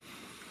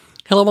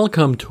Hello,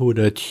 welcome to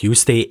the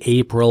Tuesday,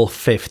 April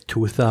 5th,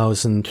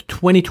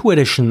 2022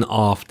 edition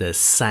of the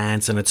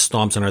SANS and its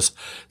Storm Center's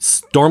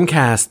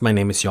StormCast. My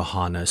name is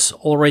Johannes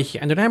Ulrich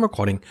and today I'm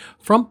recording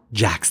from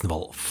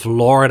Jacksonville,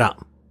 Florida.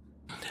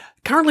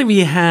 Currently, we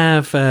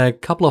have a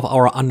couple of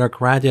our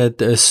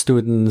undergraduate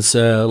students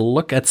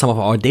look at some of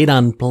our data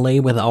and play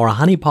with our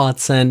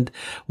honeypots, and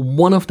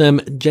one of them,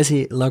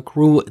 Jesse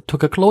LaCrue,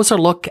 took a closer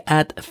look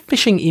at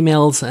phishing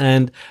emails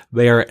and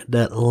where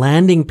the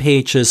landing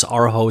pages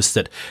are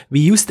hosted. We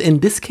used, in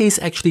this case,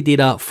 actually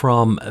data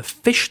from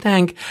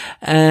PhishTank,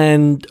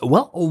 and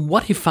well,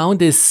 what he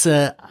found is,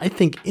 I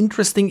think,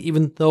 interesting,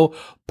 even though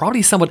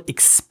probably somewhat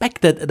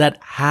expected, that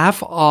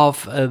half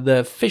of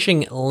the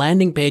phishing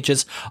landing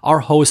pages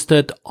are hosted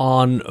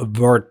on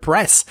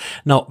WordPress.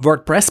 Now,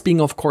 WordPress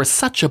being, of course,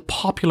 such a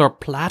popular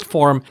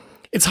platform,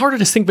 it's hard to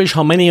distinguish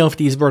how many of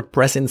these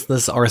WordPress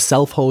instances are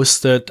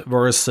self-hosted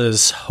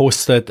versus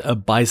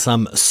hosted by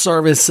some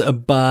service,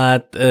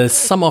 but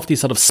some of the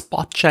sort of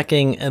spot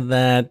checking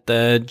that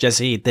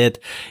Jesse did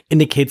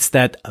indicates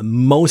that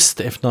most,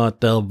 if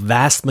not the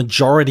vast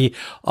majority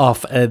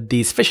of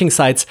these phishing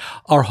sites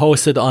are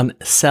hosted on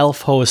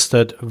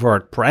self-hosted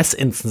WordPress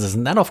instances.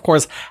 And that, of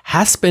course,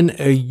 has been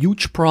a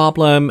huge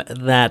problem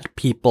that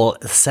people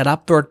set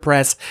up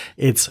WordPress.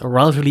 It's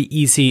relatively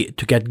easy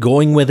to get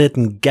going with it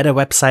and get a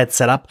website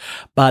set up,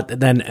 but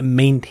then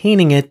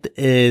maintaining it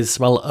is,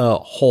 well, a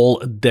whole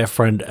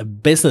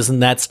different business,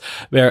 and that's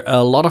where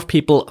a lot of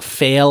people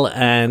fail.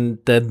 And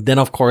then,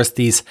 of course,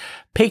 these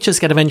pages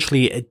get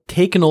eventually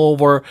taken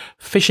over.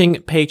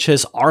 Phishing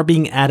pages are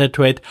being added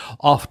to it,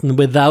 often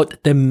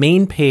without the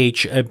main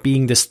page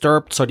being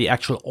disturbed, so the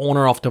actual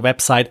owner of the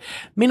website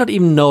may not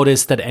even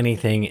notice that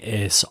anything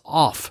is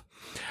off.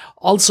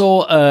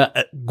 Also,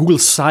 Google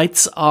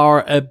Sites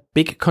are a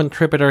big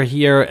contributor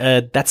here.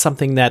 That's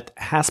something that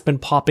has been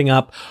popping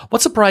up.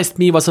 What surprised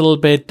me was a little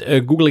bit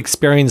Google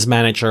Experience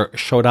Manager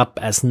showed up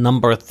as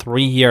number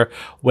 3 here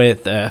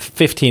with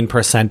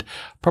 15%.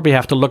 Probably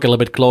have to look a little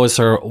bit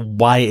closer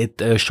why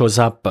it shows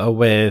up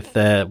with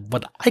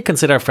what I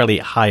consider a fairly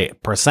high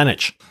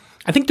percentage.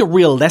 I think the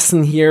real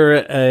lesson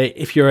here,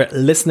 if you're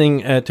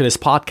listening to this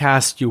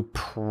podcast, you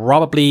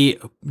probably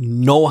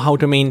know how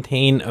to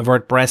maintain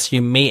WordPress.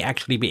 You may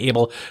actually be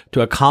able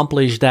to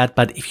accomplish that.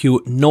 But if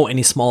you know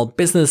any small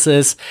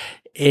businesses,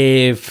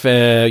 if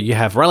you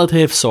have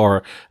relatives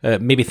or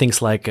maybe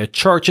things like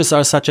churches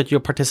or such that you're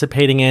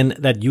participating in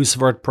that use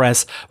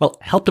WordPress, well,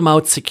 help them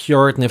out,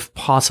 secure it, and if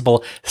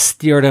possible,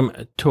 steer them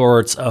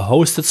towards a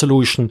hosted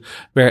solution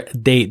where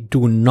they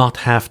do not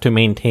have to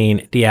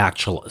maintain the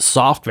actual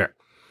software.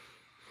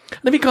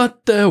 Then we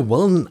got,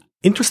 an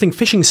interesting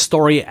phishing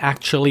story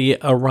actually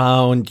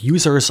around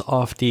users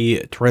of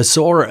the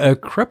Trezor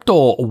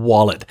crypto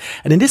wallet.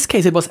 And in this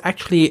case, it was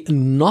actually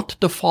not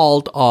the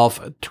fault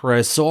of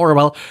Trezor.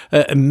 Well,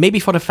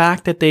 maybe for the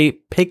fact that they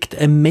picked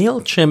a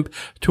MailChimp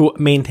to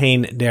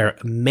maintain their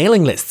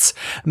mailing lists.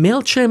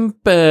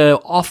 MailChimp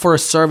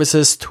offers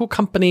services to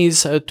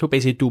companies to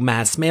basically do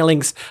mass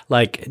mailings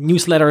like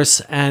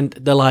newsletters and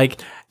the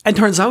like. And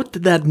turns out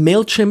that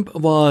MailChimp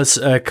was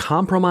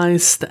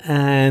compromised,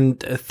 and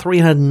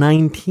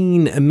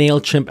 319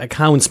 MailChimp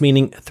accounts,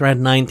 meaning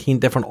 319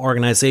 different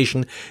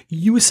organizations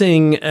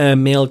using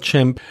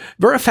MailChimp,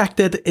 were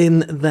affected in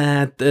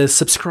that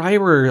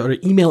subscriber or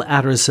email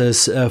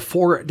addresses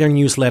for their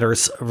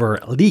newsletters were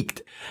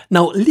leaked.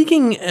 Now,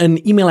 leaking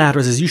an email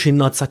address is usually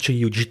not such a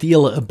huge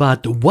deal,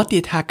 but what the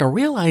attacker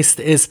realized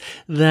is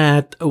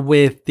that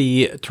with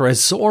the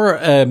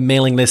Trezor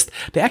mailing list,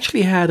 they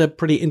actually had a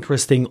pretty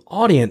interesting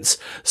audience.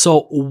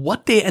 So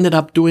what they ended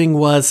up doing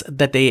was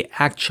that they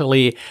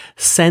actually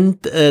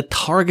sent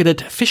targeted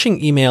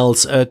phishing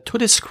emails to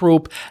this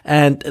group,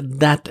 and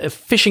that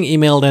phishing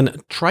email then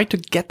tried to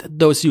get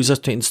those users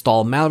to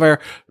install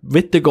malware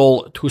with the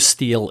goal to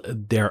steal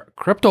their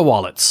crypto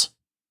wallets.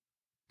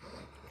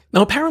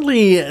 Now,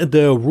 apparently,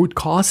 the root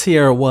cause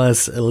here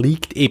was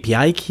leaked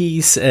API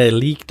keys,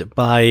 leaked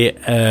by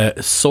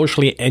a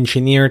socially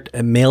engineered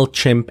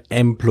MailChimp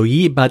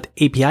employee, but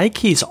API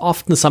keys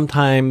often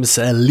sometimes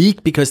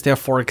leak because they're,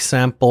 for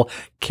example,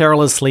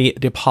 carelessly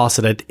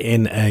deposited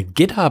in a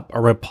GitHub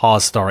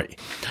repository.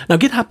 Now,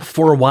 GitHub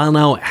for a while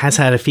now has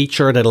had a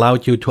feature that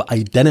allowed you to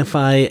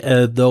identify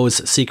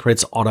those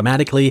secrets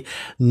automatically.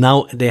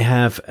 Now they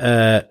have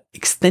an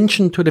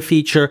extension to the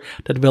feature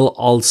that will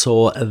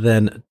also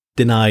then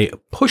deny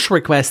push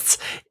requests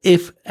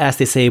if, as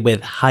they say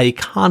with high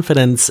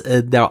confidence,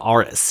 there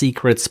are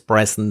secrets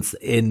present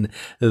in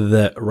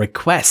the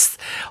request.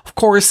 Of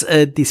course,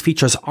 these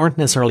features aren't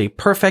necessarily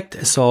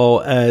perfect,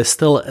 so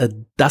still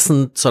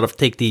doesn't sort of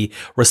take the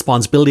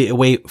responsibility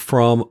away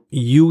from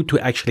you to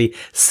actually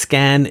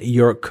scan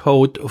your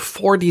code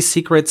for these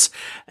secrets.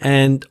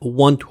 And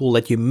one tool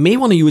that you may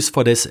want to use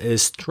for this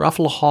is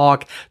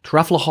Trufflehawk.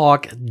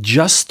 Trufflehawk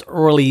just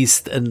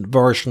released in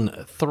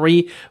version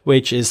 3,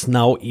 which is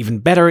now even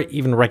better,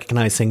 even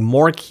recognizing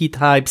more key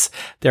types.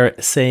 They're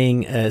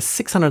saying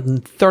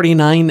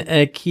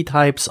 639 key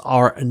types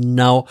are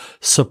now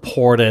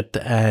supported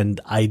and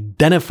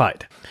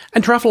identified.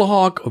 And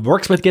Travelhawk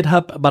works with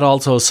GitHub, but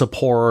also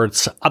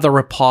supports other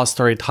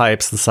repository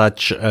types and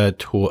such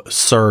to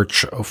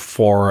search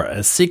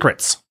for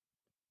secrets.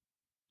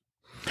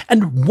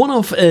 And one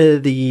of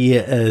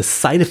the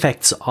side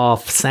effects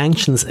of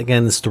sanctions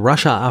against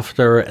Russia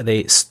after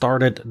they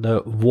started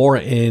the war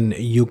in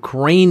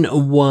Ukraine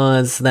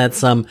was that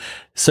some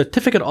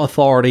certificate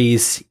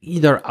authorities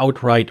either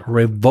outright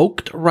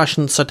revoked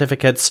Russian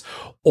certificates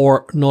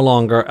or no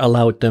longer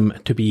allowed them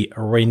to be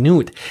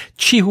renewed.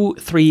 Chihu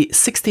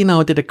 360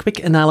 now did a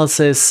quick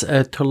analysis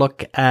to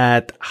look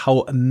at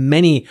how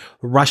many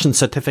Russian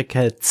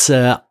certificates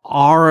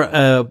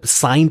are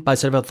signed by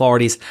certificate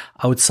authorities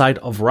outside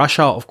of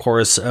Russia. Of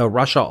course,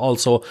 Russia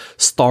also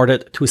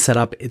started to set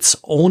up its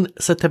own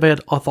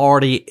certificate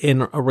authority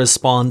in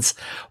response.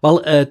 Well,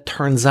 it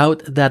turns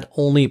out that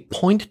only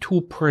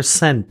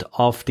 0.2%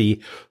 of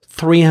the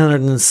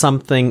 300 and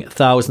something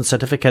thousand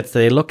certificates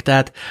they looked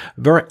at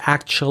were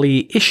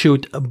actually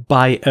issued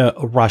by a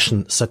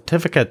Russian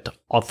certificate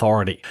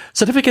authority.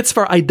 Certificates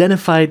were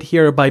identified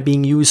here by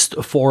being used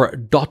for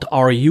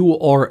 .ru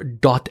or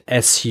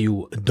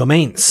 .su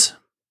domains.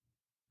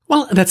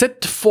 Well, that's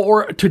it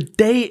for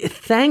today.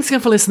 Thanks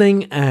again for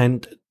listening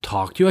and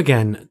talk to you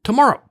again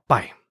tomorrow.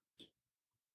 Bye.